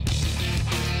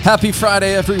Happy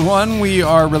Friday, everyone. We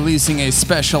are releasing a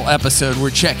special episode. We're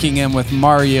checking in with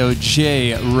Mario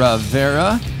J.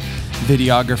 Rivera,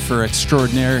 videographer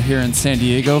extraordinaire here in San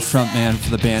Diego, frontman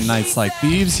for the band Nights Like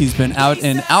Thieves. He's been out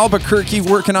in Albuquerque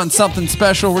working on something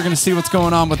special. We're going to see what's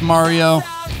going on with Mario.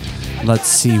 Let's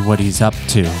see what he's up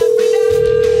to.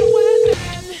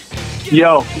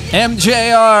 Yo.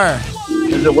 MJR.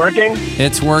 Is it working?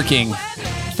 It's working.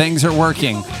 Things are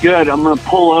working. Good. I'm going to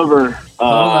pull over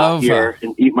here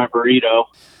and eat my burrito.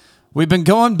 We've been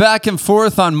going back and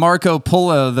forth on Marco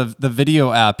Polo, the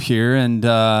video app here, and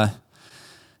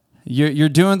you're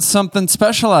doing something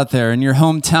special out there in your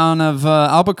hometown of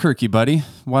Albuquerque, buddy.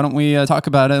 Why don't we talk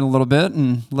about it a little bit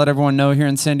and let everyone know here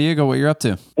in San Diego what you're up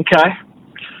to? Okay.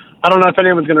 I don't know if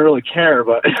anyone's going to really care,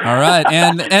 but... All right,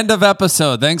 and end of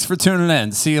episode. Thanks for tuning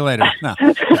in. See you later. No.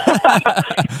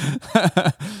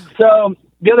 So,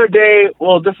 the other day,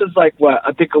 well, this is like,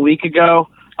 I think a week ago,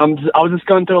 I was just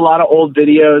going through a lot of old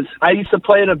videos. I used to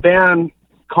play in a band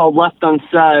called Left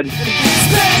Unsaid.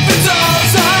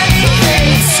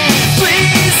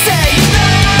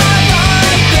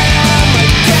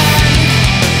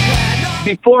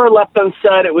 Before Left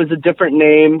Unsaid, it was a different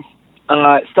name.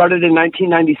 It started in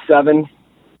 1997.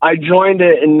 I joined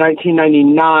it in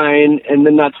 1999, and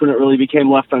then that's when it really became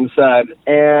Left Unsaid.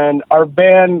 And our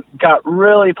band got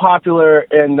really popular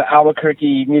in the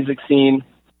Albuquerque music scene.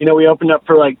 You know, we opened up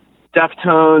for, like,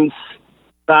 Deftones,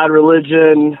 Bad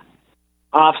Religion,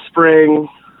 Offspring,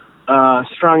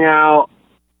 Strung Out.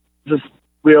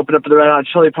 We opened up for the Red Hot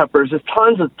Chili Peppers. There's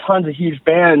tons of huge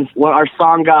bands. When our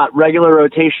song got regular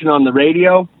rotation on the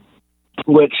radio,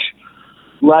 which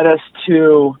led us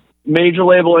to major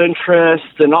label interest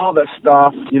and all this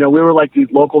stuff. You know, we were like these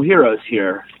local heroes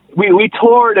here. We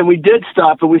toured and we did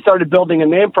stuff, and we started building a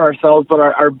name for ourselves, but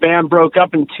our band broke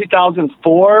up in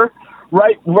 2004,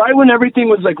 right when everything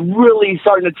was like really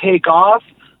starting to take off.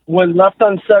 When Left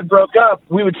Unsaid broke up,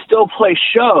 we would still play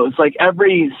shows. Like a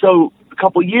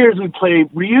couple years we'd play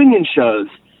reunion shows.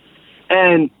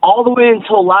 And all the way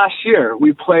until last year,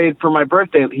 we played for my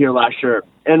birthday here last year.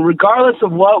 And regardless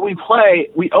of what we play,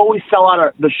 we always sell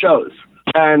out the shows.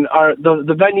 And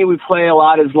the venue we play a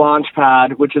lot is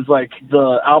Launchpad, which is like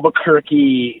the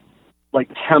Albuquerque like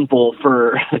temple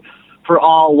for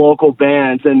all local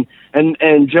bands. And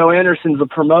Joe Anderson's the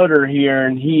promoter here,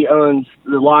 and he owns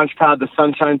the Launchpad, the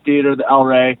Sunshine Theater, the El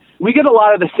Rey. We get a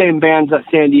lot of the same bands that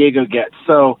San Diego gets.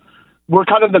 So we're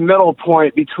kind of the middle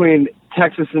point between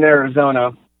Texas and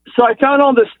Arizona. So I found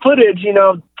all this footage, you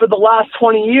know, for the last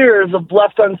 20 years of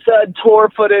Left Unsaid tour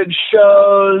footage,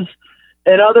 shows,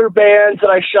 and other bands that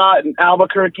I shot in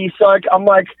Albuquerque. So I'm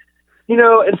like, you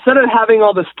know, instead of having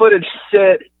all this footage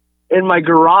sit in my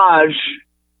garage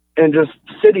and just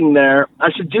sitting there,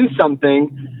 I should do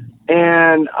something.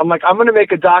 And I'm like, I'm going to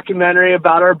make a documentary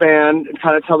about our band and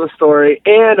kind of tell the story,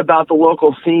 and about the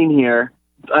local scene here.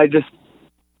 I just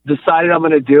decided I'm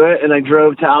going to do it, and I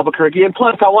drove to Albuquerque. And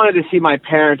plus, I wanted to see my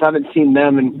parents. I haven't seen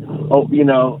them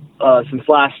since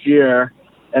last year,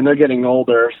 and they're getting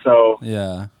older, so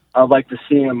yeah, I'd like to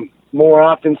see them more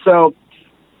often. So,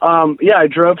 I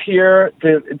drove here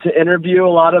to interview a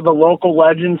lot of the local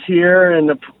legends here, and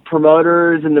the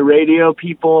promoters, and the radio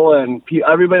people, and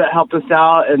everybody that helped us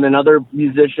out, and then other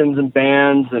musicians and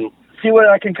bands, and see what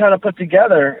I can kind of put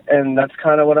together. And that's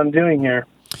kind of what I'm doing here.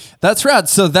 That's rad.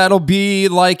 So that'll be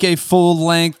like a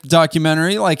full-length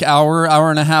documentary, like hour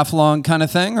and a half long kind of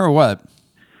thing, or what?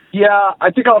 Yeah,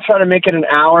 I think I'll try to make it an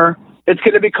hour. It's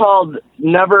going to be called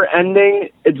Never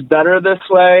Ending. It's Better This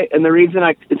Way. And the reason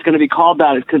it's going to be called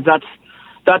that is because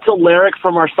that's a lyric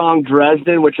from our song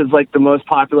Dresden, which is like the most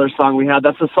popular song we have.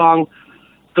 That's a song,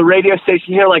 the radio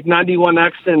station here, like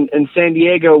 91X in San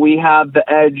Diego, we have The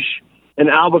Edge in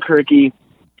Albuquerque.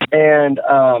 And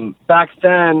back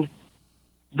then,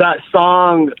 that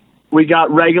song, we got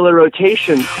regular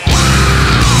rotation.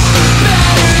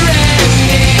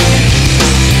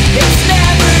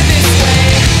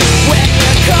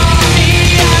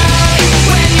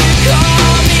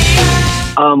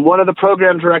 One of the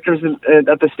program directors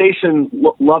at the station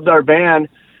loved our band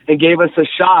and gave us a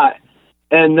shot.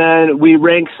 And then we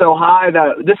ranked so high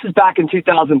that this is back in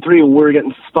 2003 when we were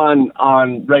getting spun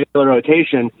on regular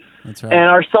rotation. That's right. And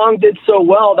our song did so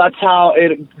well, that's how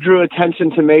it drew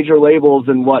attention to major labels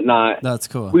and whatnot. That's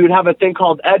cool. We would have a thing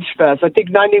called Edge Fest. I think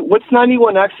what's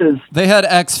 91X's? They had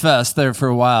X Fest there for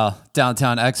a while,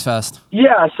 downtown X Fest.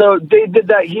 Yeah, so they did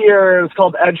that here. It was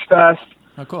called Edge Fest.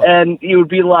 Oh, cool. And you would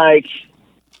be like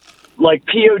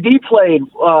POD played,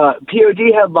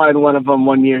 POD headlined one of them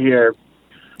one year here.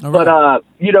 All right.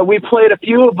 But, we played a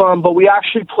few of them, but we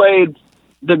actually played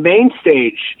the main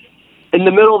stage. in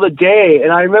the middle of the day.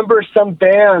 And I remember some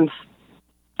bands,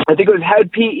 I think it was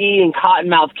Head PE and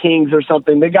Cottonmouth Kings or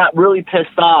something, they got really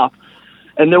pissed off.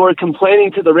 And they were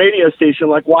complaining to the radio station,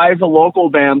 like, why is a local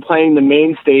band playing the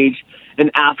main stage and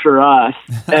after us?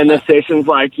 And the station's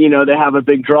like, you know, they have a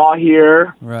big draw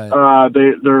here. Right.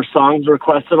 Their songs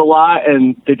requested a lot,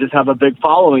 and they just have a big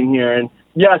following here. And,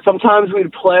 yeah, sometimes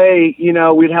we'd play, you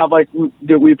know, we'd play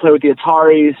with the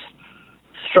Ataris,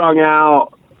 Strung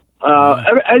Out.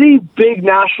 Any big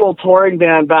national touring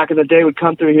band back in the day would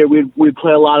come through here. We'd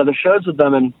play a lot of the shows with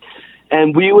them,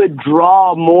 and we would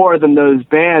draw more than those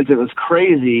bands. It was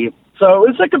crazy. So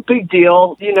it was like a big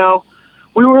deal, you know.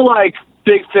 We were like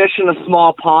big fish in a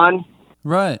small pond.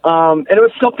 Right. And it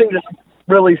was something just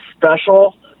really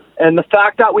special. And the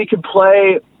fact that we could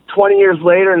play 20 years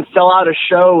later and sell out a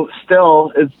show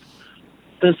still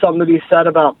there's something to be said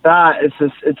about that.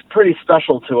 It's pretty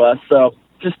special to us. So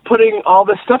just putting all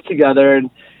this stuff together, and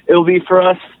it'll be for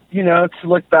us, you know, to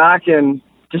look back and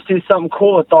just do something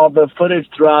cool with all the footage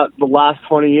throughout the last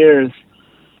 20 years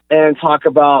and talk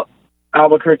about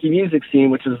Albuquerque music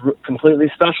scene, which is completely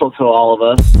special to all of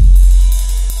us.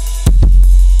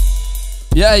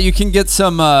 Yeah, you can get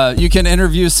some, you can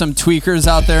interview some tweakers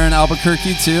out there in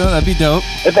Albuquerque too. That'd be dope.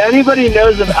 If anybody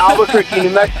knows of Albuquerque,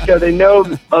 New Mexico, they know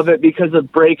of it because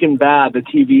of Breaking Bad, the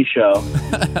TV show.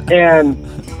 And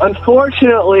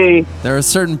unfortunately, there are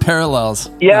certain parallels.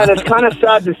 Yeah, and it's kind of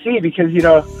sad to see because, you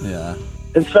know, yeah,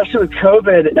 especially with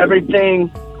COVID,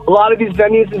 a lot of these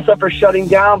venues and stuff are shutting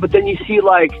down, but then you see,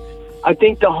 like, I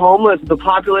think the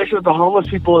population of the homeless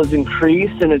people has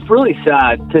increased, and it's really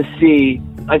sad to see.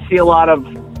 I see a lot of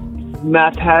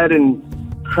meth head and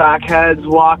crackheads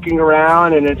walking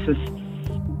around, and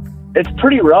it's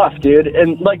pretty rough, dude.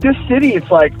 And, like, this city, it's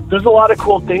like, there's a lot of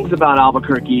cool things about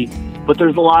Albuquerque, but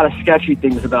there's a lot of sketchy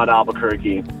things about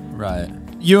Albuquerque. Right.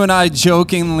 You and I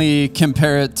jokingly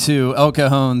compare it to El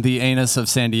Cajon, the anus of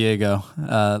San Diego.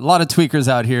 A lot of tweakers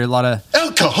out here, a lot of...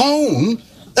 El Cajon?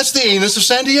 That's the anus of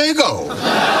San Diego.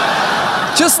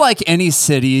 Just like any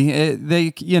city,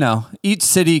 each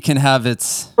city can have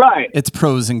its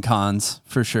pros and cons,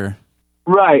 for sure.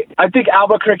 Right. I think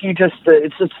Albuquerque it's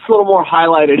just a little more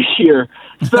highlighted here,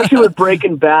 especially with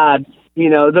Breaking Bad. You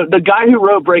know, the guy who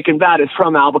wrote Breaking Bad is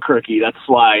from Albuquerque. That's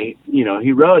why, you know,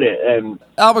 he wrote it. And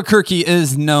Albuquerque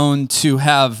is known to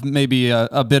have maybe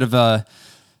a bit of a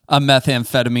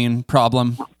methamphetamine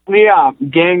problem. Yeah,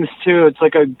 gangs too. It's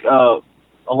like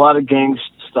a lot of gang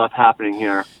stuff happening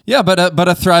here. Yeah, but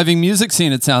a thriving music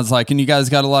scene, it sounds like. And you guys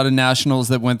got a lot of nationals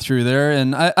that went through there.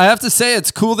 And I have to say,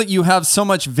 it's cool that you have so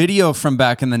much video from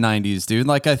back in the 90s, dude.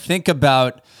 Like, I think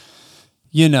about...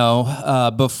 You know,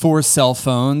 before cell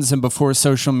phones and before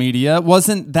social media, it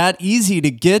wasn't that easy to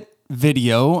get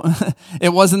video.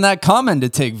 It wasn't that common to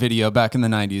take video back in the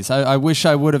 90s. I wish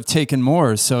I would have taken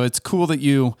more. So it's cool that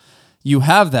you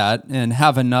have that and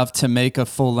have enough to make a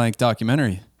full-length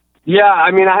documentary. Yeah,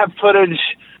 I mean, I have footage.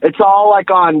 It's all like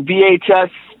on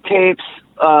VHS tapes,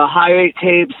 Hi8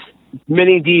 tapes,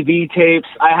 mini DV tapes.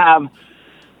 I have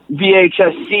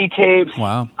VHS-C tapes.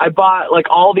 Wow. I bought like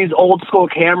all these old school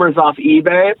cameras off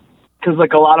eBay because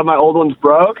like a lot of my old ones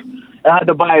broke. I had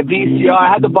to buy a VCR.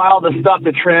 I had to buy all the stuff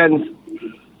to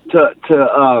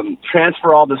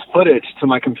transfer all this footage to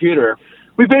my computer.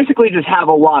 We basically just have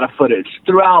a lot of footage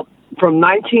throughout from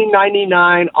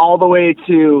 1999 all the way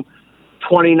to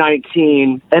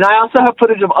 2019. And I also have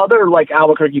footage of other like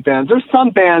Albuquerque bands. There's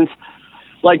some bands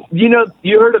like, you know,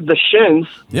 you heard of the Shins.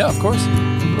 Yeah, of course.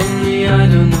 I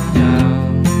don't know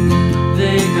how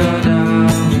they got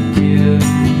out here,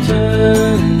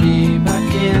 turn me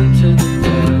back into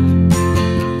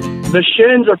the The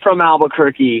Shins are from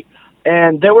Albuquerque,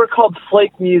 and they were called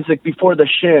Flake Music before the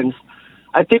Shins.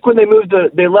 I think when they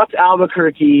left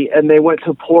Albuquerque and they went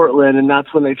to Portland, and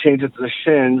that's when they changed it to the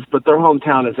Shins, but their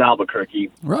hometown is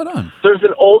Albuquerque. Right on. There's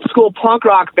an old school punk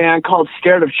rock band called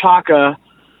Scared of Chaka.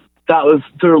 That was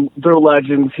their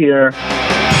legends here.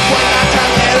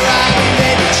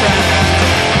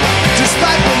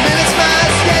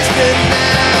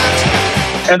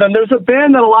 And then there's a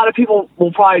band that a lot of people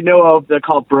will probably know of. They're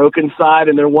called Broken Side,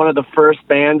 and they're one of the first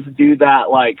bands to do that,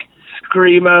 like,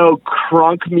 screamo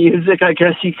crunk music, I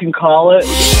guess you can call it.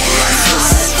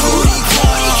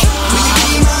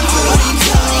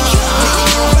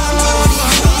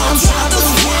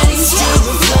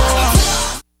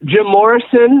 Jim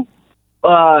Morrison,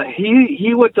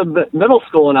 he went to middle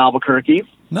school in Albuquerque.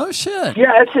 No shit.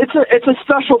 Yeah, it's a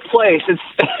special place.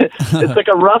 It's like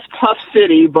a rough, tough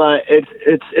city, but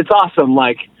it's awesome.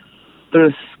 Like,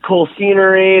 there's cool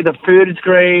scenery, the food is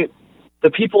great,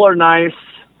 the people are nice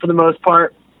for the most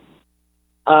part.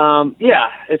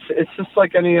 Yeah, it's just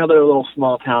like any other little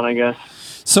small town, I guess.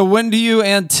 So when do you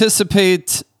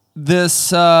anticipate this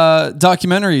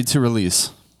documentary to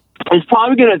release? It's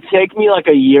probably going to take me like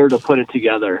a year to put it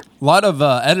together. A lot of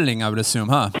editing, I would assume,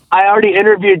 huh? I already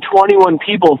interviewed 21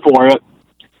 people for it.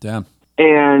 Damn.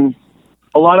 And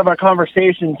a lot of our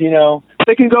conversations, you know,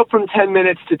 they can go from 10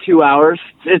 minutes to 2 hours.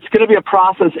 It's going to be a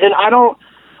process. And I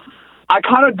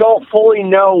kind of don't fully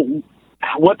know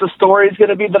what the story is going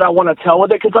to be that I want to tell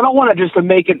with it, because I don't want to just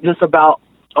make it just about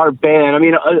our band. I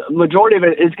mean, a majority of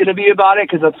it is going to be about it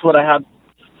because that's what I have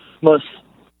most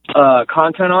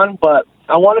content on, but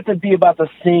I want it to be about the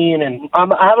scene. And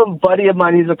I have a buddy of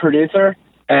mine, he's a producer,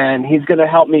 and he's going to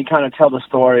help me kind of tell the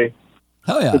story.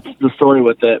 Hell yeah. The story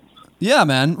with it. Yeah,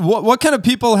 man. What kind of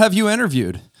people have you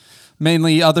interviewed?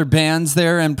 Mainly other bands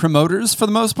there and promoters for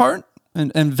the most part,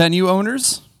 and venue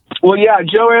owners? Well, yeah,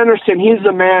 Joe Anderson, he's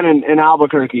the man in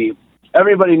Albuquerque.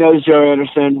 Everybody knows Joe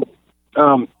Anderson.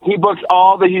 He books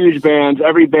all the huge bands,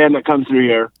 every band that comes through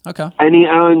here. Okay. And he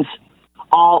owns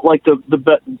all, like, the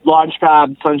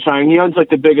Launchpad, Sunshine. He owns, like,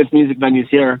 the biggest music venues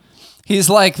here. He's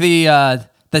like the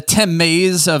Tim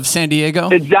Mays of San Diego?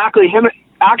 Exactly. Him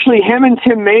and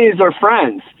Tim Mays are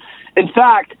friends. In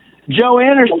fact, Joe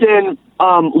Anderson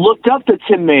looked up to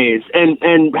Tim Mays and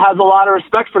has a lot of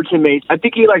respect for Tim Mays. I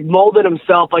think he like molded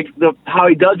himself like how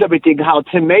he does everything, how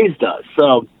Tim Mays does.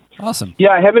 So awesome.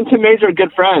 Yeah, him and Tim Mays are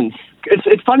good friends.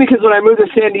 It's funny because when I moved to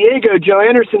San Diego, Joe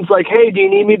Anderson's like, "Hey, do you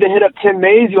need me to hit up Tim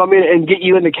Mays? You want me to get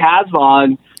you into Casbah?"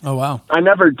 And oh wow, I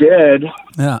never did.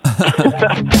 Yeah.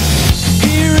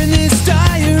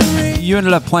 You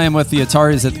ended up playing with the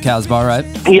Ataris at the Casbah, right?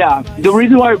 Yeah. The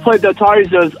reason why we played the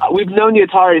Ataris is we've known the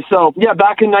Ataris. So, yeah,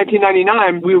 back in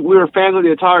 1999, we were fans of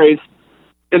the Ataris,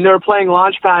 and they were playing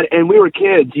Launchpad, and we were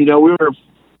kids. You know, we were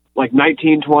like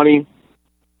 19, 20.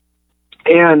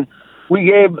 And we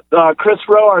gave Chris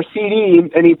Rowe our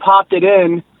CD, and he popped it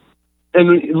in, and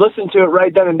we listened to it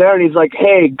right then and there, and he's like,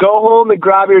 "Hey, go home and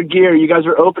grab your gear. You guys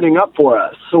are opening up for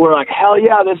us." So we're like, "Hell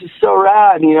yeah, this is so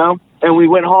rad," you know? And we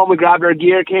went home, we grabbed our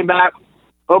gear, came back,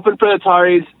 opened for the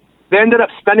Ataris. They ended up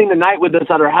spending the night with us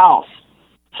at our house.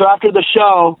 So after the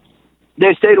show,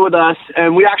 they stayed with us,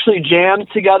 and we actually jammed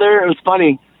together. It was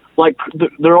funny. Like,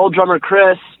 their old drummer,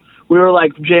 Chris, we were,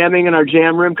 like, jamming in our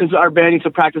jam room because our band used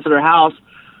to practice at our house.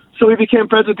 So we became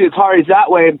friends with the Ataris that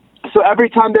way. So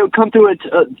every time they would come through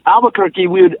Albuquerque,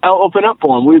 we would open up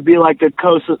for them. We would be, like, the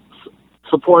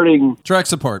co-supporting... Direct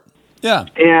support. Yeah.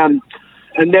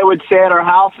 And they would stay at our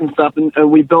house and stuff,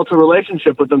 and we built a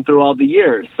relationship with them through all the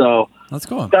years. So that's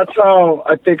cool. That's how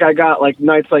I think I got like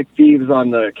Nights Like Thieves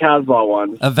on the Casbah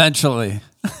one. Eventually.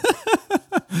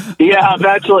 Yeah,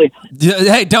 eventually.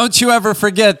 Hey, don't you ever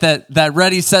forget that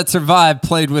Ready, Set, Survive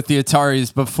played with the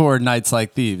Ataris before Nights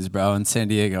Like Thieves, bro, in San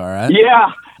Diego, all right?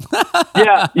 Yeah.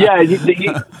 Yeah,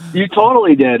 you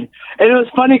totally did. And it was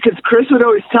funny because Chris would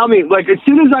always tell me, like, as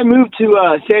soon as I moved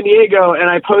to San Diego and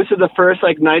I posted the first,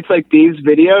 like, Nights Like Thieves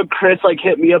video, Chris, like,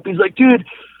 hit me up. He's like, "Dude,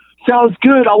 sounds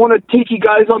good. I want to take you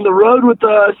guys on the road with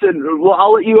us, and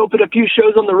I'll let you open a few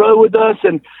shows on the road with us,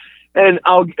 and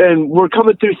we're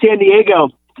coming through San Diego."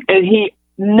 And he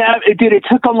never, dude, it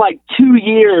took him like 2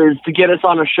 years to get us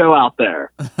on a show out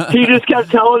there. He just kept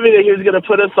telling me that he was going to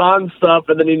put us on stuff,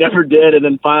 and then he never did. And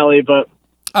then finally, but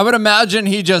I would imagine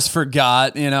he just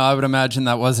forgot. You know, I would imagine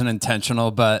that wasn't intentional.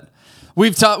 But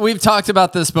we've talked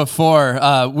about this before.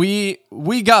 We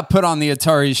got put on the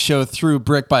Ataris show through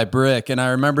Brick by Brick, and I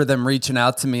remember them reaching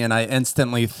out to me, and I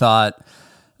instantly thought,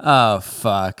 "Oh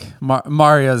fuck,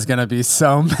 Mario's gonna be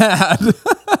so mad."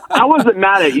 I wasn't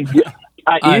mad at you.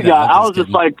 I was just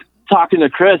like talking to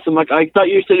Chris. I'm like, "I thought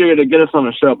you said you were going to get us on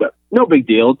a show, but no big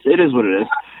deal. It is what it is."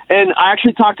 And I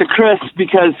actually talked to Chris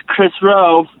because Chris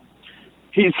Rowe,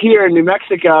 he's here in New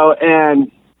Mexico,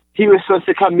 and he was supposed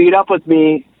to come meet up with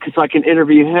me so I can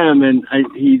interview him, and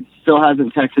he still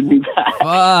hasn't texted me back.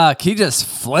 Fuck, he just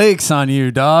flakes on you,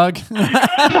 dog.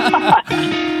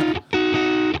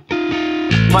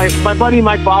 My buddy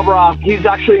Mike Bobroff, he's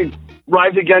actually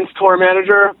Rise Against tour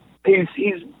manager. He's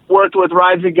worked with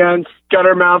Rise Against,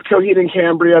 Guttermouth, Coheed and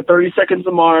Cambria, 30 Seconds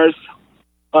to Mars,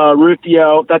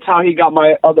 Rufio. That's how he got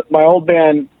my old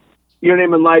band, Your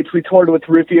Name in Lights. We toured with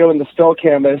Rufio and the Still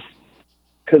Canvas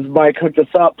because Mike hooked us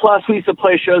up. Plus, we used to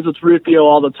play shows with Rufio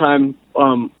all the time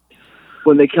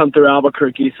when they come through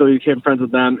Albuquerque, so we became friends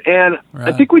with them. And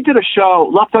right. I think we did a show,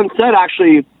 Left Unsaid,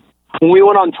 actually. When we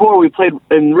went on tour, we played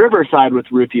in Riverside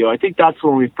with Rufio. I think that's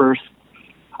when we first...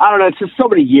 I don't know. It's just so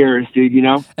many years, dude, you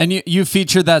know? And you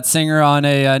featured that singer on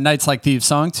a Nights Like Thieves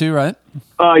song, too, right?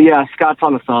 Oh, yeah. Scott's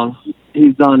on the song.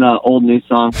 He's done an old new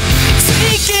song. Take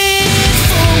it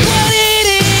for what it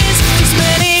is. There's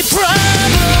many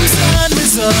problems.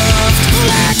 soft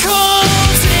black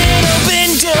holes in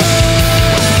open doors.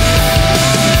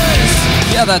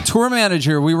 Yeah, that tour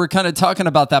manager, we were kind of talking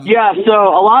about that. Yeah, so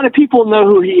a lot of people know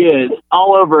who he is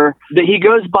all over. That he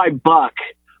goes by Buck,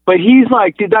 but he's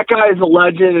like, dude, that guy is a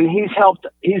legend, and he's helped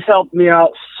me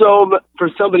out for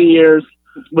so many years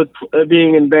with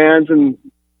being in bands and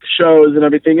shows and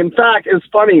everything. In fact, it's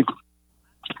funny.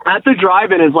 At the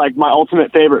Drive-In is like my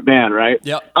ultimate favorite band, right?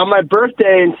 Yep. On my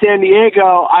birthday in San Diego,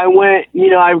 I went,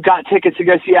 I got tickets to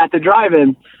go see At the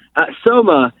Drive-In at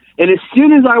Soma. And as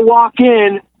soon as I walk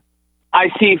in,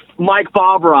 I see Mike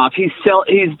Bobroff. He's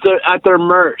at their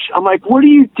merch. I'm like, what are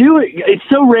you doing? It's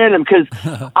so random because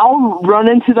I'll run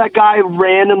into that guy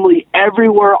randomly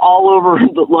everywhere all over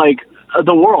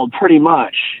the world, pretty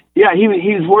much. Yeah, he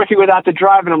was working with At the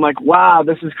Drive-In. I'm like, wow,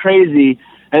 this is crazy.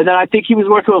 And then I think he was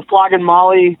working with Flogging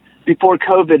Molly before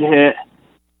COVID hit.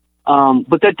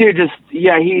 But that dude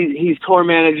he's tour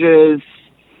manages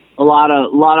a lot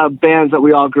of bands that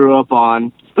we all grew up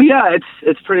on. But yeah,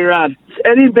 it's pretty rad.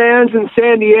 Any bands in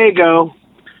San Diego,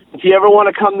 if you ever want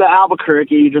to come to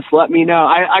Albuquerque, just let me know.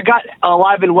 I got a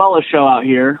Live and Wella show out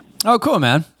here. Oh, cool,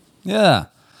 man. Yeah.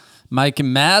 Mike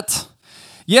and Matt.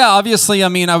 Yeah, obviously, I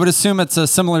mean, I would assume it's a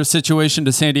similar situation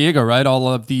to San Diego, right? All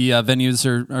of the venues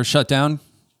are shut down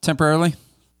temporarily.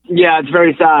 Yeah, it's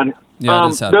very sad. Yeah, it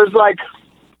is sad. There's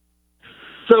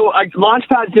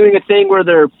Launchpad's doing a thing where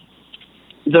they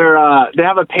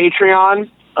have a Patreon.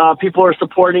 People are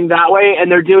supporting that way,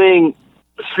 and they're doing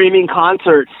streaming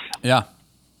concerts. Yeah.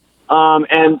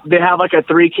 And they have like a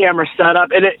 3-camera setup,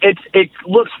 and it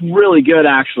looks really good,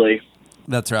 actually.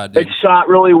 That's right, dude. It's shot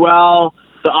really well.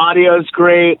 The audio's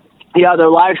great. Yeah, they're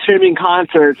live streaming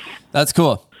concerts. That's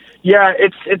cool. Yeah,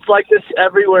 it's like this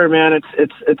everywhere, man.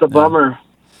 It's a bummer.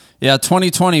 Yeah,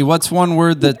 2020. What's one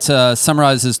word that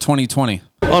summarizes 2020?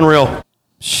 Unreal.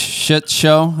 Shit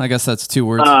show. I guess that's 2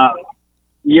 words.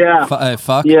 Yeah.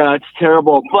 Fuck. Yeah, it's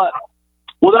terrible. But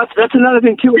that's another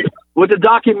thing too. With the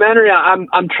documentary,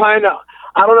 I'm trying to.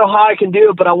 I don't know how I can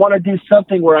do it, but I want to do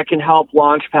something where I can help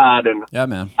Launchpad. And yeah,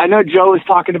 man. I know Joe was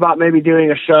talking about maybe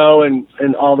doing a show and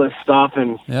all this stuff,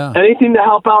 and anything to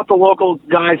help out the local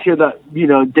guys here that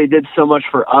they did so much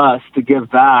for us to give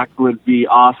back would be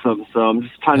awesome. So I'm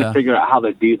just trying to figure out how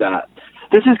to do that.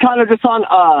 This is kind of just on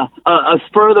a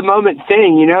spur of the moment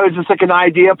thing, It's just like an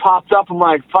idea popped up. I'm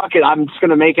like, fuck it, I'm just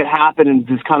gonna make it happen and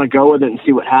just kind of go with it and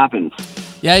see what happens.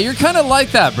 Yeah, you're kind of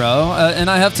like that, bro. And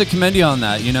I have to commend you on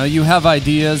that. You have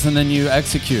ideas and then you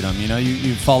execute them.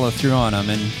 You follow through on them,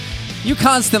 and you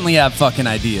constantly have fucking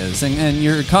ideas, and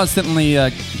you're constantly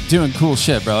doing cool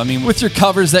shit, bro. I mean, with your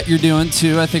covers that you're doing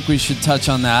too, I think we should touch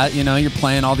on that. You're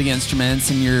playing all the instruments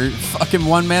and your fucking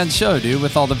one-man show, dude,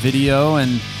 with all the video,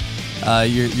 and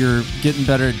you're getting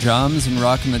better at drums and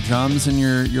rocking the drums in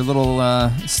your little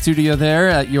studio there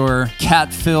at your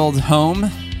cat-filled home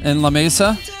in La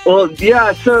Mesa. Well,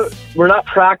 yeah, so we're not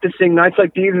practicing. Nights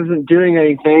Like These isn't doing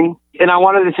anything. And I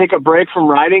wanted to take a break from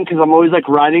writing because I'm always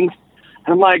writing.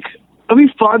 And I'm like, it'd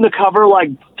be fun to cover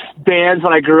bands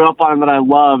that I grew up on that I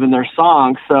love and their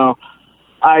songs. So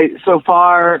so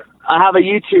far I have a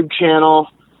YouTube channel.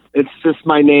 It's just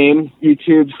my name,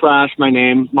 YouTube/my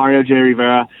name, Mario J.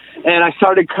 Rivera. And I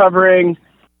started covering,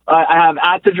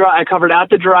 I covered At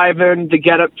the Drive-In, The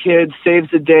Get Up Kids, Saves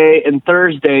the Day, and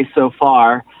Thursday so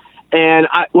far. And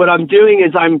what I'm doing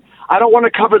is I don't want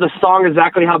to cover the song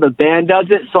exactly how the band does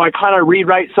it, so I kind of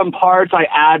rewrite some parts. I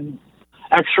add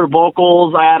extra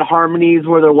vocals, I add harmonies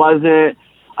where there wasn't.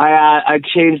 I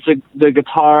changed the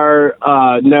guitar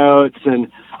notes,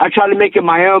 and I try to make it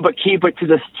my own, but keep it to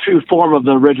the true form of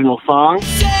the original song.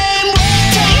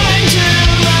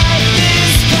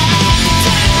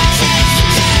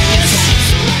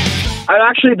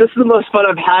 This is the most fun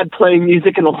I've had playing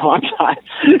music in a long time.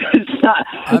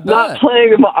 It's not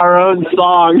playing our own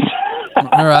songs.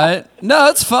 All right. No,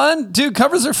 it's fun. Dude,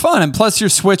 covers are fun. And plus you're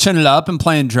switching it up and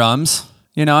playing drums.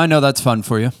 I know that's fun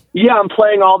for you. Yeah, I'm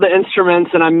playing all the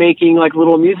instruments and I'm making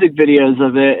little music videos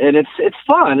of it, and it's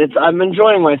fun. I'm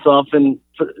enjoying myself, and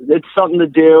it's something to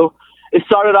do. It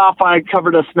started off, I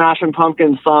covered a Smashing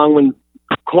Pumpkins song when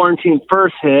quarantine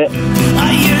first hit.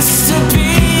 I used to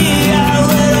be a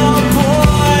little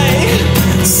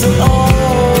boy, so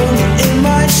old in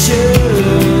my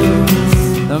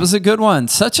shoes. That was a good one.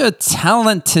 Such a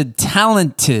talented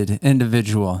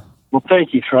individual. Well,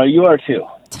 thank you, Troy. You are too.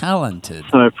 Talented.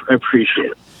 So I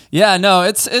appreciate it. Yeah, no,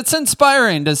 it's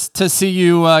inspiring to see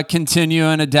you continue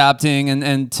and adapting,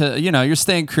 and to you're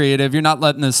staying creative. You're not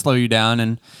letting this slow you down,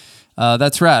 and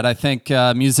that's rad. I think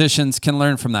musicians can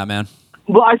learn from that, man.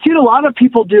 Well, I've seen a lot of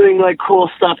people doing like cool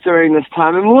stuff during this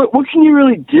time. And what can you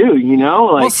really do, you know?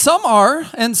 Like, Well, some are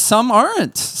and some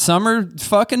aren't. Some are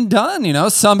fucking done, you know.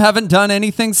 Some haven't done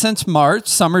anything since March.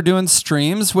 Some are doing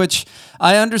streams, which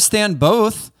I understand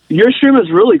both. your stream is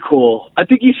really cool. I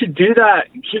think you should do that.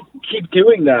 Keep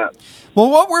doing that. Well,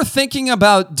 what we're thinking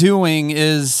about doing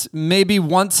is maybe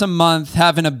once a month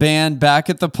having a band back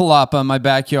at the Palapa in my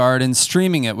backyard and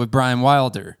streaming it with Brian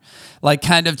Wilder. Like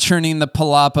kind of turning the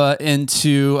Palapa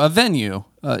into a venue,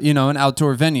 you know, an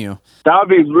outdoor venue. That would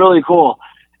be really cool.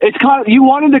 It's kind of, you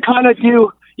wanted to kind of do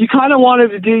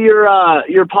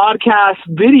your podcast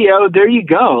video. There you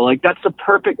go. Like that's the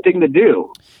perfect thing to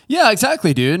do. Yeah,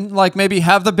 exactly, dude. Like maybe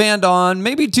have the band on,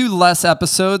 maybe do less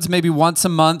episodes, maybe once a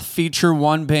month feature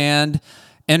one band,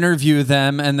 interview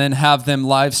them, and then have them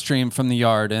live stream from the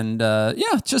yard. And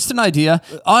yeah, just an idea.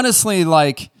 Honestly,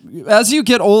 like as you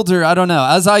get older, I don't know,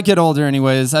 as I get older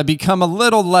anyways, I become a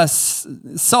little less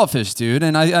selfish, dude.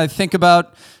 And I think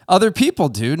about other people,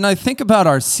 dude. And I think about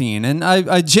our scene. And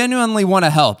I genuinely want to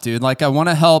help, dude. Like I want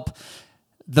to help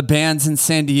the bands in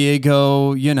San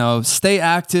Diego, you know, stay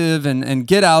active and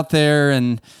get out there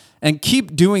and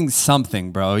keep doing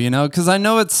something, bro, you know, because I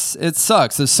know it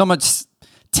sucks. There's so much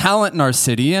talent in our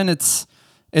city and it's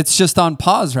just on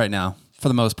pause right now for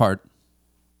the most part.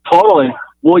 Totally.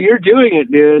 Well, you're doing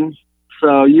it, dude.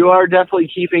 So you are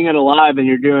definitely keeping it alive and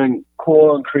you're doing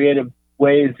cool and creative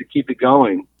ways to keep it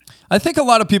going. I think a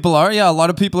lot of people are. Yeah, a lot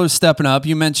of people are stepping up.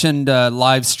 You mentioned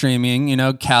live streaming. You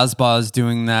know, Casbah is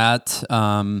doing that.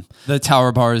 The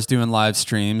Tower Bar is doing live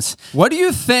streams. What do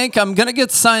you think? I'm going to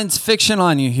get science fiction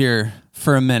on you here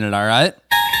for a minute, all right?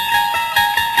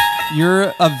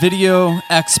 You're a video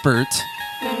expert,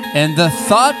 and the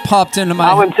thought popped into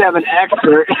my... I wouldn't say I'm an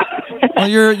expert. Well,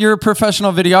 you're a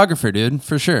professional videographer, dude,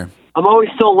 for sure. I'm always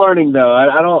still learning, though.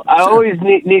 I always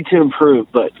need to improve,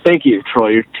 but thank you, Troy.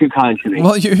 You're too kind to me.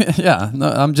 Well, no,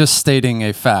 I'm just stating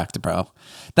a fact, bro.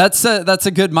 That's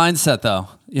a good mindset, though.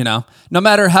 You know, no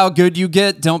matter how good you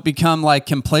get, don't become like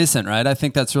complacent, right? I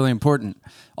think that's really important.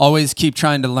 Always keep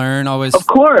trying to learn. Always. Of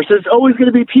course, there's always going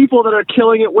to be people that are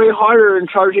killing it way harder and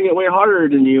charging it way harder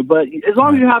than you. But as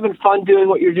long as you're having fun doing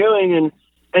what you're doing,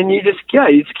 and you just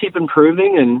keep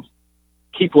improving and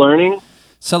keep learning.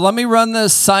 So let me run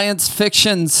this science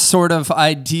fiction sort of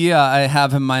idea I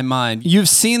have in my mind. You've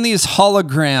seen these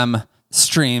hologram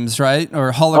streams, right?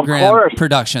 Or hologram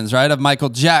productions, right? Of Michael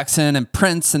Jackson and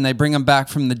Prince, and they bring them back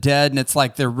from the dead, and it's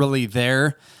like they're really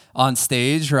there on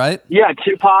stage, right? Yeah,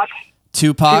 Tupac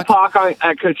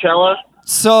at Coachella.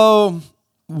 So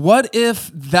what if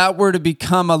that were to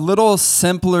become a little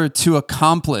simpler to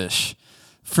accomplish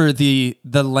for the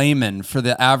layman, for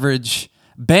the average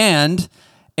band,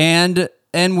 and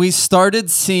we started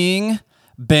seeing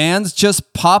bands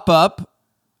just pop up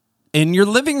in your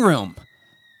living room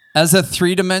as a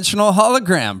 3-dimensional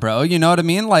hologram, bro. You know what I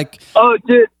mean? Like, oh,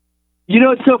 dude, you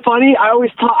know it's so funny. I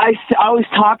always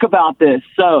talk about this.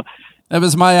 So it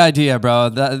was my idea, bro.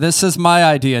 This is my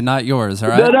idea, not yours. All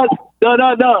right?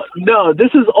 No.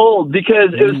 This is old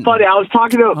because it was funny. I was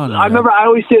talking to. I remember. I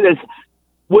always say this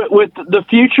with the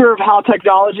future of how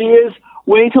technology is.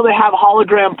 Wait until they have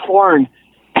hologram porn.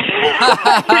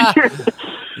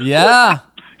 Yeah.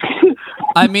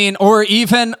 I mean, or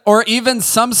even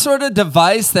some sort of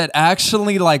device that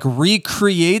actually like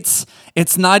recreates.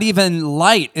 It's not even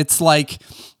light. It's like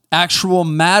actual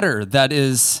matter that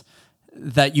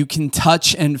you can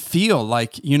touch and feel.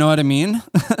 Like, you know what I mean?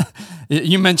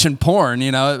 You mentioned porn,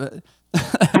 you know.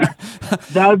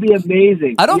 That would be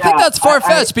amazing. I don't think that's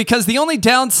far-fetched because the only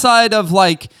downside of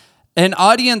like an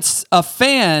audience, a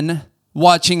fan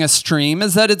watching a stream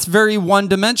is that it's very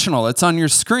one-dimensional. It's on your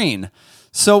screen.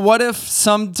 So what if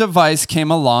some device came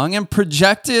along and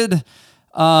projected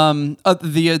the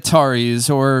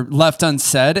Ataris or Left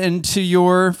Unsaid into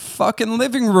your fucking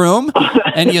living room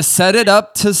and you set it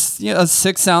up to a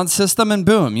 6-sound system and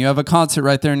boom, you have a concert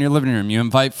right there in your living room. You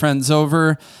invite friends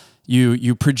over,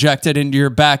 you project it into your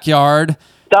backyard.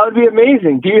 That would be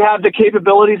amazing. Do you have the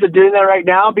capabilities of doing that right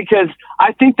now? Because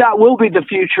I think that will be the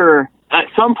future. At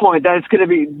some point, that it's going to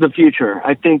be the future.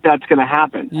 I think that's going to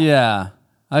happen. Yeah,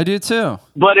 I do too.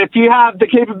 But if you have the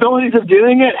capabilities of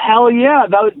doing it, hell yeah,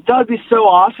 that would be so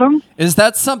awesome. Is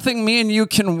that something me and you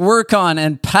can work on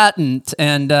and patent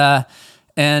and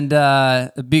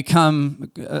become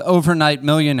overnight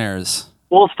millionaires?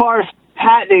 Well, as far as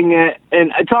patenting it,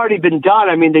 and it's already been done.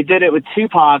 I mean, they did it with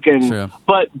Tupac,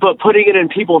 but putting it in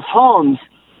people's homes,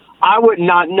 I would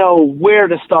not know where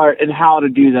to start and how to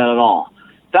do that at all.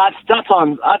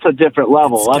 that's a different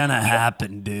level. It's gonna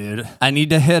happen, dude. I need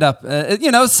to hit up,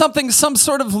 some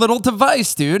sort of little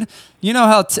device, dude. You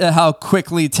know how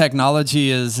quickly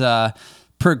technology is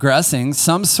progressing.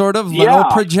 Some sort of little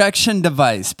projection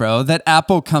device, bro, that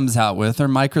Apple comes out with, or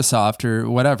Microsoft, or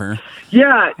whatever.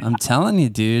 Yeah, I'm telling you,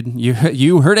 dude.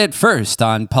 You heard it first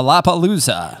on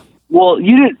Palapalooza. Well,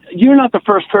 you're not the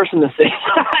first person to say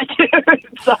that,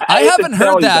 dude. So I haven't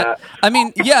heard that. I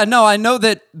mean, I know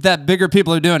that bigger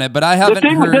people are doing it, but I haven't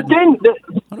heard.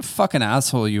 What a fucking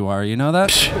asshole you are. You know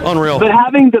that? Unreal. But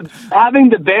having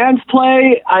the bands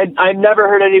play, I never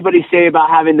heard anybody say about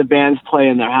having the bands play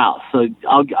in their house. So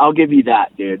I'll give you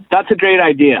that, dude. That's a great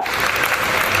idea.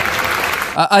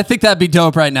 I think that'd be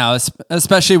dope right now,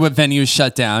 especially with venues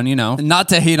shut down, Not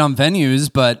to hate on venues,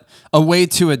 but a way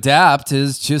to adapt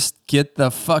is just get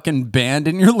the fucking band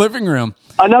in your living room.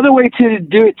 Another way to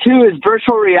do it, too, is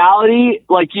virtual reality.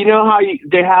 Like, how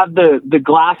they have the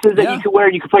glasses that you can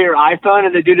wear. You can play your iPhone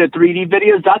and they do the 3D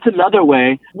videos. That's another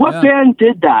way. What band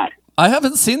did that? I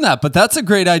haven't seen that, but that's a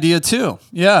great idea, too.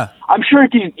 Yeah. I'm sure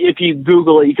if you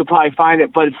Google it, you could probably find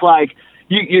it. But it's like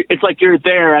it's like you're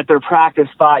there at their practice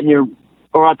spot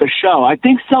or at the show. I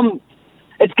think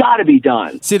it's got to be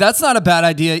done. See, that's not a bad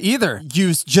idea either.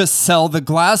 You just sell the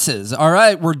glasses. All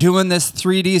right, we're doing this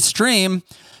 3D stream.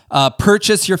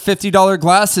 Purchase your $50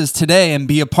 glasses today and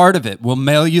be a part of it. We'll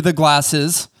mail you the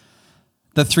glasses,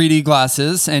 the 3D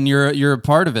glasses, and you're a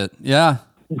part of it. Yeah.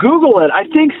 Google it. I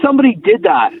think somebody did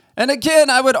that. And again,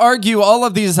 I would argue all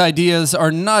of these ideas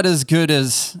are not as good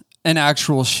as an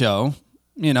actual show.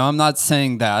 I'm not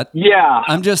saying that. Yeah.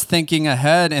 I'm just thinking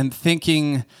ahead and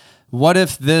thinking, what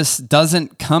if this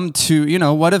doesn't come to,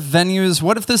 what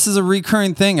if this is a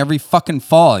recurring thing every fucking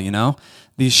fall,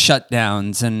 these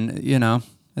shutdowns and,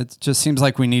 it just seems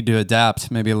like we need to adapt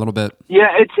maybe a little bit. Yeah,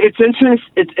 it's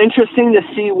interesting to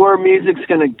see where music's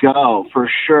going to go for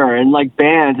sure. And like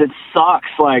bands, it sucks.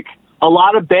 Like a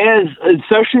lot of bands,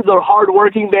 especially the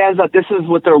hardworking bands, that this is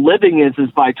what their living is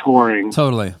by touring.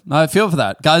 Totally. I feel for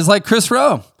that. Guys like Chris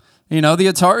Rowe, the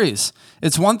Ataris.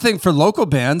 It's one thing for local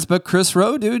bands, but Chris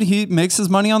Rowe, dude, he makes his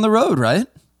money on the road, right?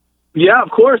 Yeah,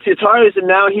 of course, the Ataris, and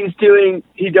now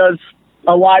he does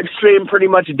a live stream pretty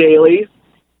much daily.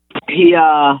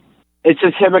 It's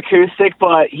just him acoustic,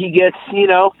 but he gets,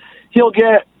 he'll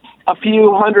get a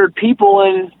few hundred people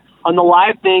in on the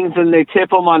live things, and they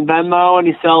tip him on Venmo, and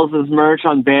he sells his merch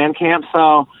on Bandcamp.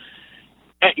 So,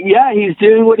 yeah, he's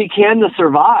doing what he can to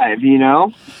survive,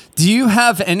 Do you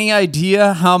have any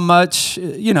idea how much,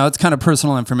 it's kind of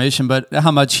personal information, but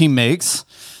how much he makes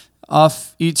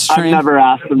off each stream? I've never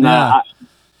asked him that.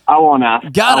 I won't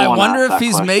ask. God, I wonder if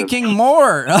he's making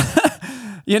more,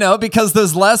 because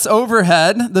there's less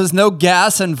overhead. There's no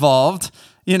gas involved.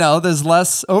 There's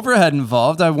less overhead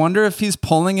involved. I wonder if he's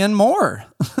pulling in more.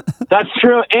 That's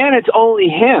true. And it's only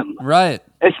him. Right.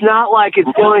 It's not like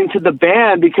it's going to the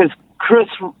band because Chris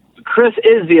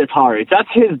is the Atari. That's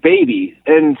his baby.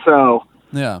 And so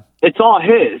it's all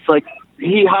his. Like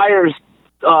he hires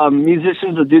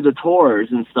musicians to do the tours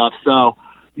and stuff. So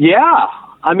yeah,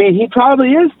 I mean, he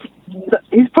probably is.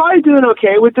 He's probably doing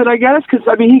okay with it, I guess. Cause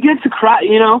I mean, he gets a crowd,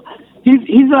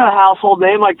 he's a household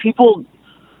name. Like people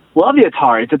love the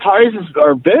Ataris. The Ataris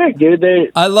are big, dude.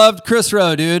 I loved Chris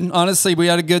Rowe, dude. Honestly, we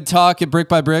had a good talk at Brick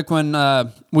by Brick when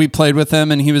we played with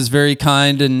him, and he was very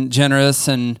kind and generous.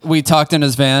 And we talked in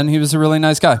his van. He was a really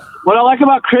nice guy. What I like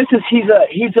about Chris is he's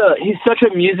such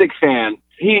a music fan.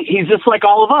 He's just like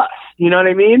all of us. You know what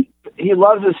I mean? He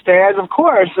loves his fans, of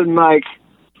course, and like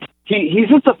he's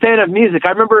just a fan of music.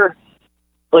 I remember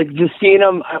like just seeing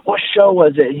him. What show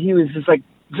was it? He was just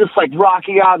like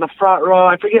rocking out in the front row.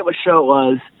 I forget what show it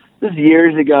was. This is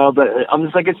years ago, but I'm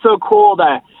just like, it's so cool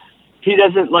that he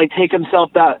doesn't like take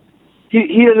himself that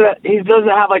he doesn't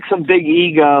have like some big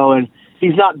ego, and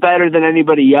he's not better than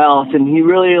anybody else, and he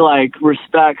really like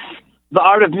respects the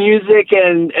art of music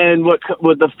and what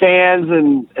with the fans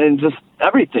and just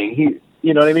everything.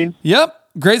 You know what I mean? Yep,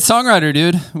 great songwriter,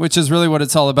 dude. Which is really what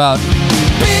it's all about.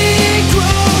 Being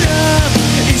grown up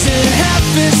isn't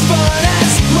half as fun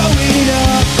as growing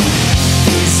up.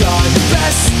 These are the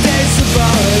best days of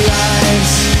our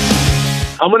lives.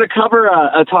 I'm going to cover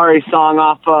a Atari song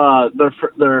off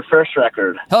their first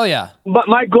record. Hell yeah. But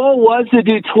my goal was to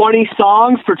do 20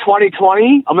 songs for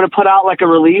 2020. I'm going to put out like a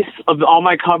release of all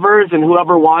my covers, and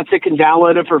whoever wants it can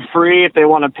download it for free. If they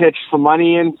want to pitch some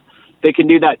money in, they can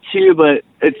do that too, but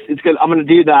it's good. I'm going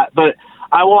to do that. But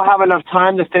I won't have enough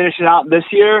time to finish it out this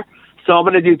year. So I'm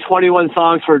going to do 21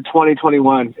 songs for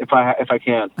 2021 if I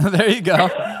can. There you go.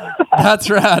 That's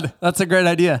rad. That's a great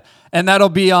idea. And that'll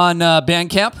be on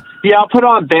Bandcamp? Yeah, I'll put it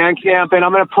on Bandcamp, and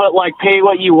I'm gonna put like pay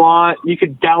what you want. You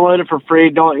could download it for free.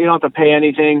 You don't have to pay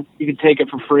anything. You can take it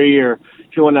for free, or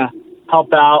if you want to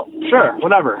help out, sure,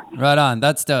 whatever. Right on.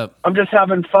 That's dope. I'm just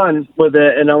having fun with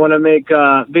it, and I want to make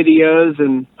videos,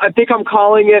 and I think I'm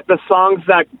calling it the songs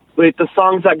that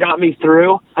got me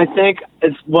through. I think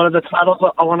it's one of the titles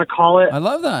I want to call it. I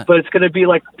love that. But it's going to be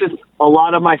like just a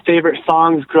lot of my favorite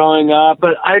songs growing up.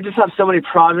 But I just have so many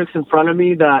projects in front of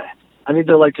me that I need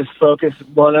to like just focus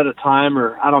one at a time,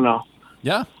 or I don't know.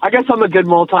 Yeah. I guess I'm a good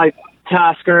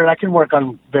multitasker, and I can work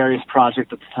on various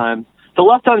projects at the time. The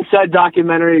Left Unsaid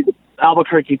documentary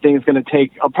Albuquerque thing is going to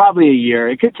take probably a year.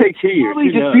 It could take 2 years.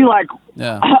 Probably just be like,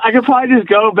 I could probably just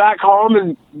go back home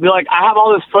and be like, I have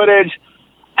all this footage.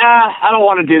 I don't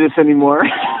want to do this anymore.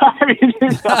 I mean, you know.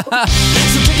 So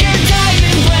take your time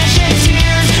and flash your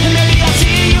tears, and maybe I'll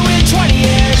see you in 20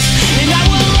 years. And I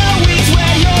will always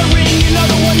wear your ring, you know,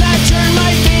 the one that turned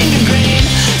my finger green.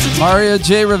 So Mario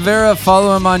J. Rivera.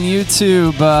 Follow him on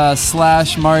YouTube,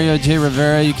 / Mario J.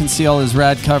 Rivera. You can see all his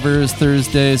rad covers.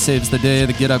 Thursday Saves the Day,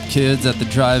 the Get Up Kids at the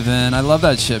Drive-In. I love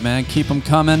that shit, man. Keep them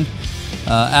coming.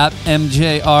 At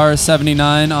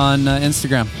MJR79 on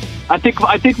Instagram. I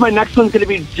think my next one's going to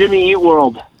be Jimmy Eat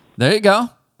World. There you go.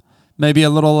 Maybe a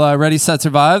little Ready, Set,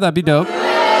 Survive. That'd be dope.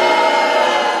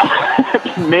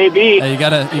 Maybe. Hey, you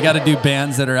gotta do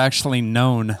bands that are actually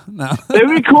known. No. It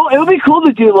would be cool. It would be cool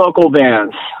to do local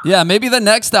bands. Yeah, maybe the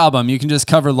next album you can just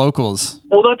cover locals.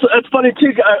 Well, that's funny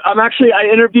too. I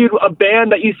interviewed a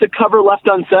band that used to cover Left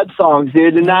Unsaid songs,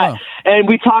 dude, and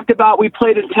we talked about we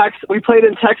played in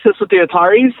Texas with the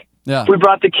Ataris. Yeah. We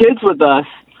brought the kids with us,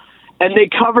 and they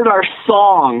covered our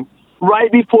song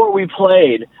right before we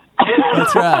played.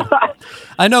 That's right.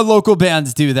 I know local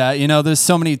bands do that. You know, there's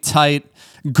so many tight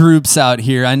groups out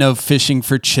here. I know Fishing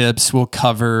for Chips will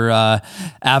cover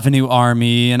Avenue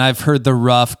Army, and I've heard The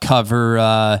Rough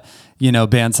cover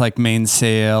bands like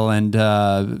Mainsail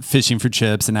and Fishing for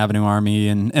Chips and Avenue Army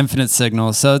and Infinite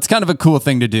Signal. So it's kind of a cool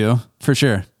thing to do, for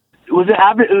sure.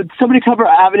 Did somebody cover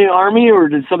Avenue Army, or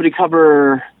did somebody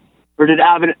cover... Or did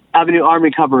Avenue Army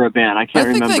cover a band? I can't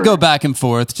remember. I think they go back and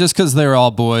forth just because they're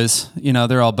all boys. You know,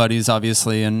 they're all buddies,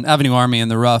 obviously. And Avenue Army and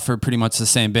The Rough are pretty much the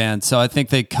same band. So I think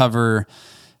they cover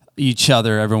each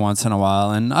other every once in a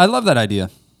while. And I love that idea.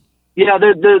 Yeah,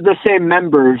 they're the same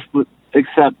members,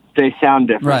 except they sound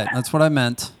different. Right, that's what I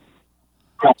meant.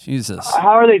 Jesus.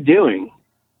 How are they doing?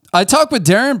 I talk with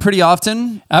Darren pretty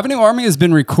often. Avenue Army has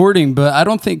been recording, but I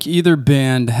don't think either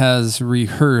band has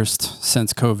rehearsed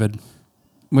since COVID.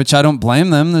 Which I don't blame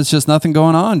them. There's just nothing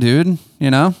going on, dude.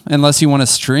 You know, unless you want to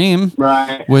stream.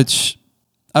 Right. Which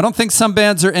I don't think some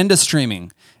bands are into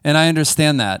streaming. And I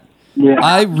understand that. Yeah.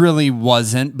 I really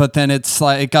wasn't. But then it's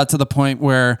like, it got to the point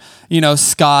where, you know,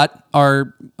 Scott,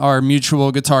 our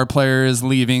mutual guitar player, is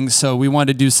leaving. So we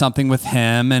wanted to do something with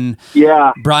him. And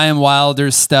Brian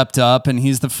Wilder stepped up and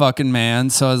he's the fucking man.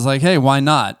 So I was like, hey, why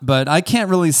not? But I can't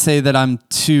really say that I'm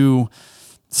too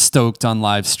stoked on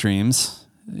live streams.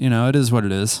 You know, it is what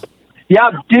it is. Yeah,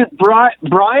 dude,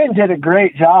 Brian did a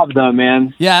great job, though,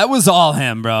 man. Yeah, it was all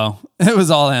him, bro. It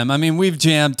was all him. I mean, we've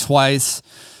jammed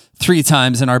 3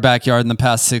 times in our backyard in the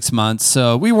past 6 months,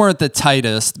 so we weren't the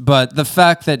tightest, but the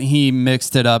fact that he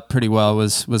mixed it up pretty well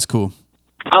was cool.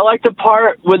 I like the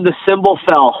part when the cymbal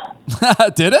fell.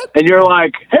 Did it? And you're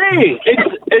like, hey,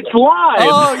 it's live.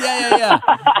 Oh, yeah.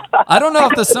 I don't know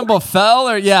if the cymbal fell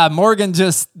or, Morgan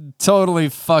just totally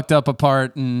fucked up a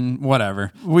part and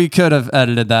whatever. We could have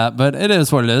edited that, but it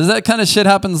is what it is. That kind of shit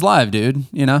happens live, dude,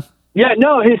 you know? Yeah,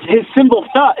 no, his cymbal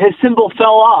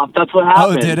fell off. That's what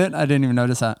happened. Oh, did it? I didn't even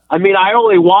notice that. I mean, I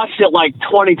only watched it like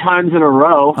 20 times in a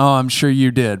row. Oh, I'm sure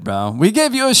you did, bro. We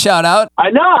gave you a shout out.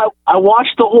 I know. I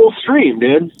watched the whole stream,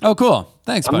 dude. Oh, cool.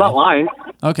 Thanks, buddy. I'm not lying.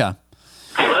 Okay.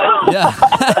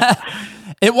 Yeah.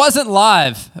 It wasn't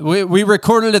live. We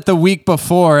recorded it the week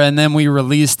before and then we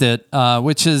released it,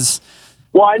 which is...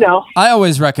 Well, I know. I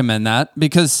always recommend that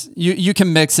because you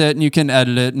can mix it and you can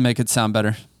edit it and make it sound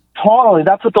better. Totally.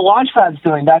 That's what the Launchpad's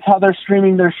doing. That's how they're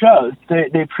streaming their shows.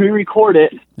 They pre-record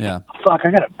it. Yeah. Fuck,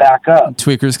 I gotta back up.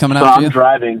 Tweaker's coming So out for I'm you?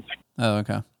 driving. Oh,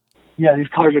 okay. Yeah, these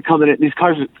cars are coming in. These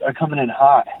cars are coming in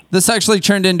hot. This actually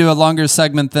turned into a longer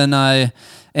segment than I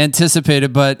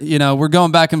anticipated, but you know, we're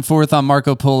going back and forth on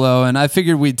Marco Polo, and I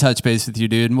figured we'd touch base with you,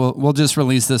 dude. And we'll just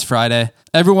release this Friday.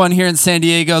 Everyone here in San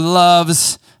Diego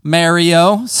loves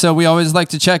Mario, so we always like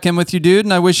to check in with you, dude.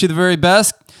 And I wish you the very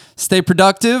best. Stay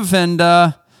productive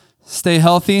and stay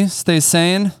healthy, stay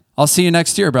sane. I'll see you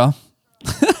next year, bro.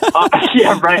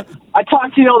 Yeah, right. I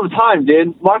talk to you all the time,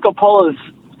 dude. Marco Polo's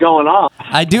going on.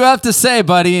 I do have to say,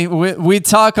 buddy, we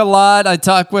talk a lot. I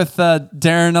talk with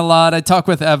Darren a lot. I talk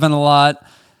with Evan a lot.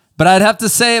 But I'd have to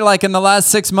say, like, in the last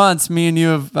 6 months, me and you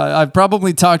have, I've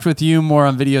probably talked with you more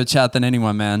on video chat than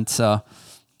anyone, man. So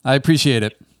I appreciate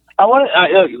it.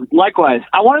 Likewise.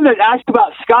 I wanted to ask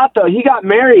about Scott, though. He got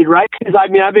married, right? Because, I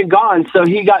mean, I've been gone. So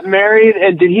he got married,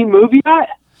 and did he move yet?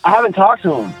 I haven't talked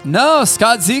to him. No,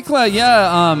 Scott Ziekla,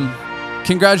 yeah.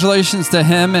 Congratulations to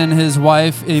him and his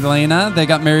wife, Elena. They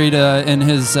got married in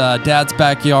his dad's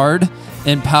backyard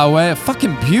in Poway. A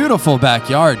fucking beautiful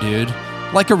backyard, dude.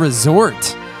 Like a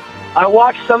resort. I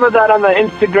watched some of that on the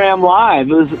Instagram Live.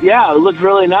 It looked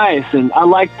really nice. And I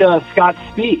liked Scott's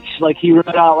speech. Like, he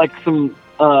read out, like, some...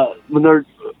 when they're,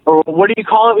 or what do you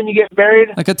call it when you get married?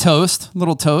 Like a toast,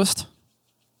 little toast.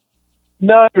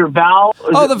 No, your vow.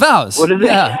 The vows. What is it?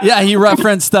 Yeah. He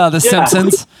referenced the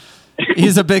Simpsons.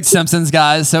 He's a big Simpsons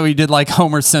guy, so he did like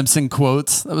Homer Simpson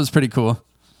quotes. That was pretty cool.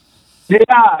 Yeah,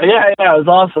 it was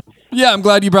awesome. Yeah, I'm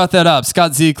glad you brought that up.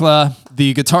 Scott Ziekla,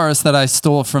 the guitarist that I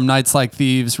stole from Nights Like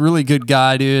Thieves, really good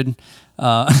guy, dude.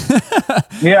 Yeah.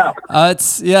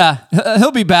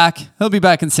 He'll be back. He'll be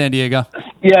back in San Diego.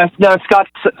 Yes, no, Scott's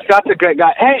a great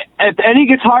guy. Hey, if any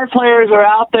guitar players are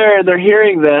out there and they're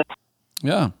hearing this,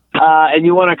 and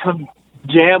you want to come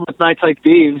jam with Nights Like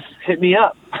Thieves, hit me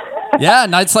up. Yeah,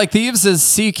 Nights Like Thieves is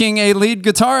seeking a lead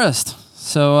guitarist,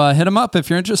 so hit him up if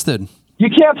you're interested. You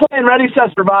can't play in Ready,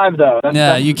 Set, Survive, though.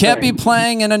 That's you can't be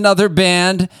playing in another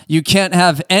band. You can't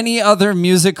have any other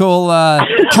musical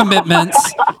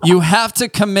commitments. You have to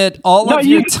commit all of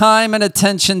your time and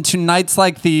attention to Nights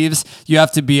Like Thieves. You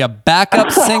have to be a backup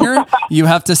singer. You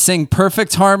have to sing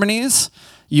perfect harmonies.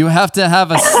 You have to have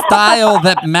a style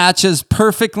that matches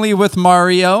perfectly with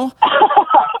Mario.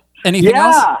 Anything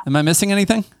else? Am I missing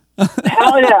anything?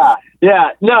 Hell yeah.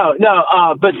 Yeah, no,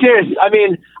 but seriously, I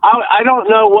mean, I don't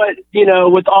know what,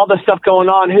 with all the stuff going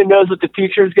on, who knows what the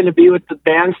future is going to be with the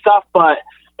band stuff, but,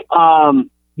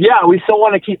 we still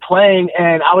want to keep playing,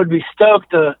 and I would be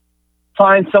stoked to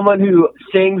find someone who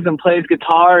sings and plays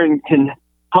guitar and can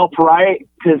help write,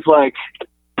 because, like,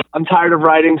 I'm tired of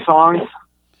writing songs.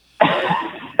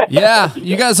 Yeah,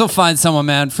 you guys will find someone,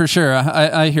 man, for sure.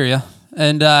 I hear you.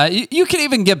 And you can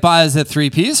even get by as a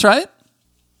 3-piece, right?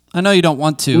 I know you don't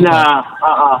want to.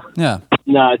 Nah, Yeah.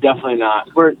 No, definitely not.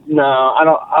 I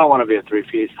don't want to be a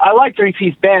 3-piece. I like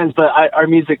 3-piece bands, but our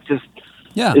music just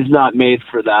is not made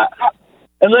for that.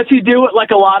 Unless you do it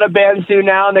like a lot of bands do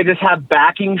now, and they just have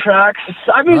backing tracks.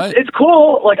 I mean, It's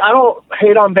cool. Like, I don't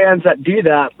hate on bands that do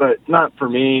that, but not for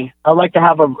me. I like to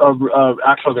have a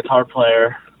actual guitar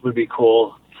player. Would be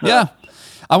cool. So. Yeah.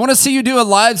 I want to see you do a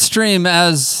live stream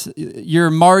as your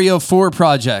Mario 4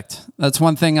 project. That's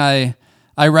one thing I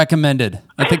recommended.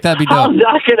 I think that'd be dope. How's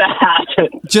that gonna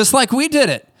happen? Just like we did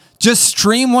it. Just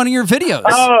stream one of your videos.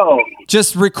 Oh.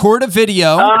 Just record a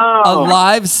video, a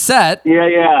live set.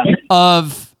 Yeah.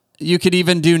 Of, you could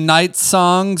even do night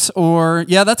songs or,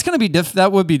 that's going to be,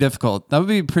 that would be difficult. That would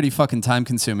be pretty fucking time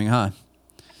consuming, huh?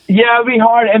 Yeah, it'd be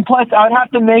hard. And plus, I'd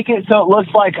have to make it so it looks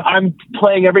like I'm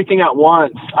playing everything at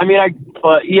once. I mean,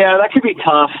 that could be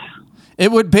tough.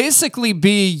 It would basically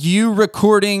be you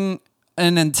recording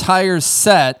an entire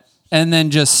set and then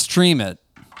just stream it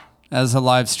as a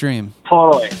live stream.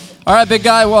 Totally. All right, big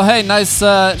guy. Well, hey, nice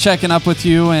checking up with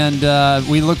you, and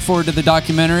we look forward to the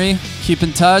documentary. Keep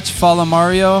in touch. Follow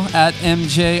Mario at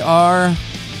MJR.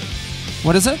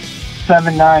 What is it?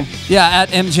 79. Yeah, at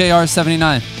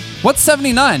MJR79. What's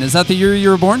 79? Is that the year you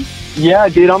were born? Yeah,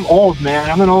 dude, I'm old, man.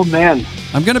 I'm an old man.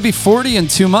 I'm going to be 40 in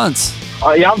 2 months.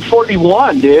 I'm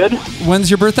 41, dude. When's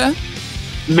your birthday?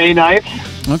 May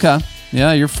 9th. Okay.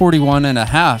 Yeah, you're 41 and a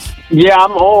half. Yeah,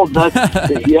 I'm old.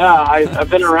 I've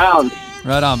been around.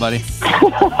 Right on, buddy.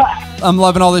 I'm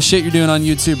loving all this shit you're doing on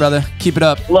YouTube, brother. Keep it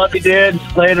up. Love you, dude.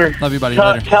 Later. Love you, buddy.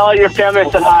 Later. Tell your family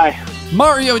I said hi.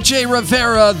 Mario J.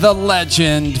 Rivera, the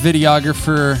legend,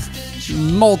 videographer,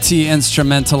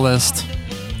 multi-instrumentalist,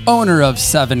 owner of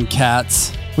 7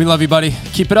 Cats. We love you, buddy.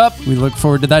 Keep it up. We look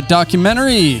forward to that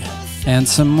documentary and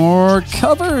some more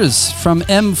covers from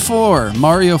M4,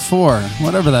 Mario 4,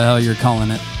 whatever the hell you're calling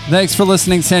it. Thanks for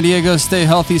listening, San Diego. Stay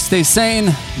healthy, stay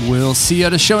sane. We'll see you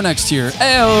at a show next year.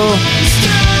 Ayo!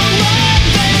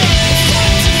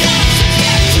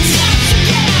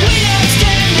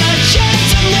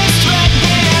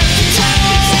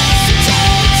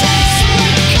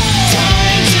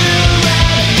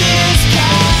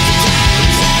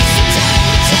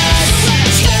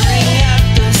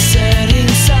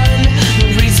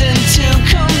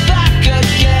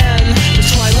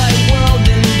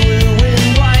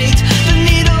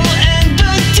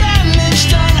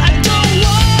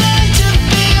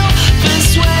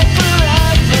 This way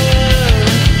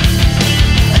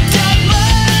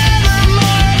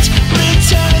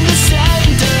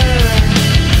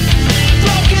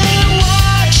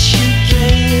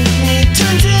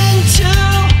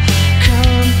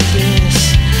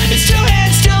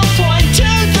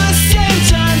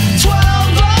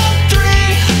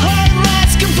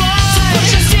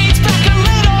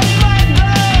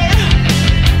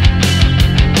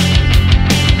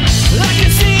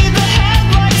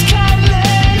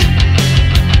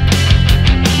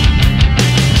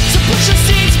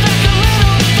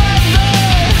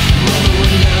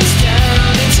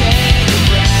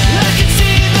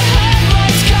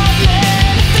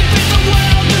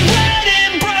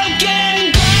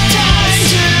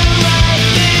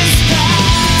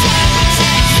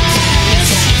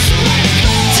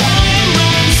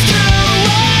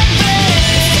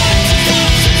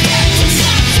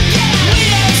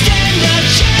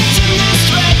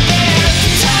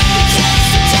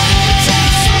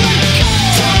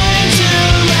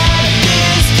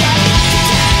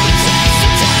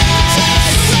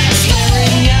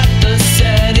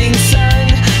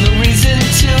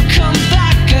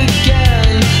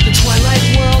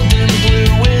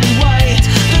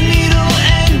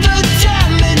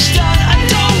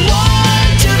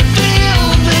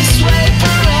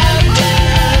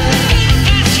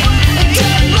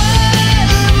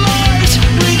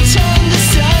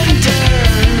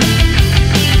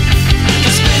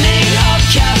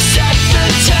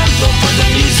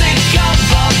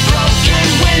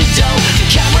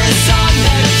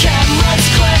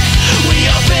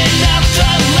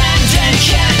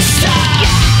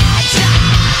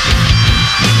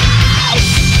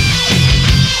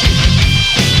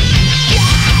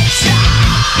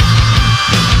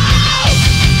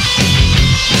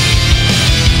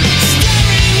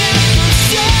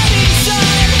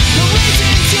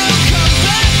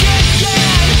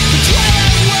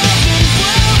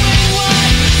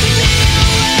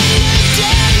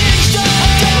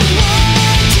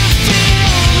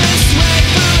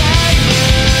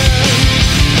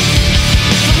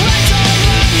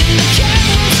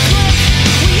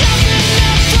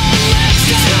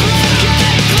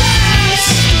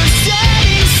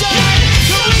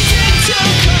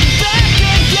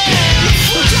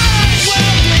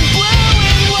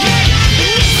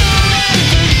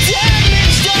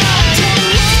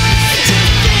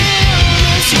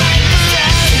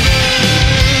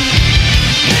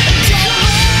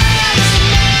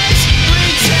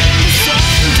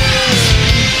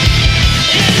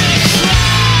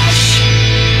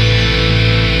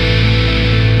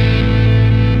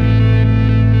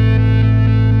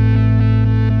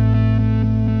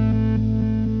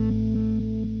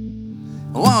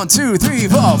 1, 2, 3,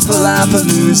 4.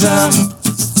 Palapalooza,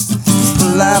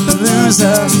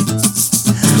 Palapalooza,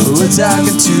 we're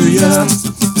talking to you.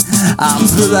 I'm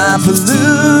Palapalooza.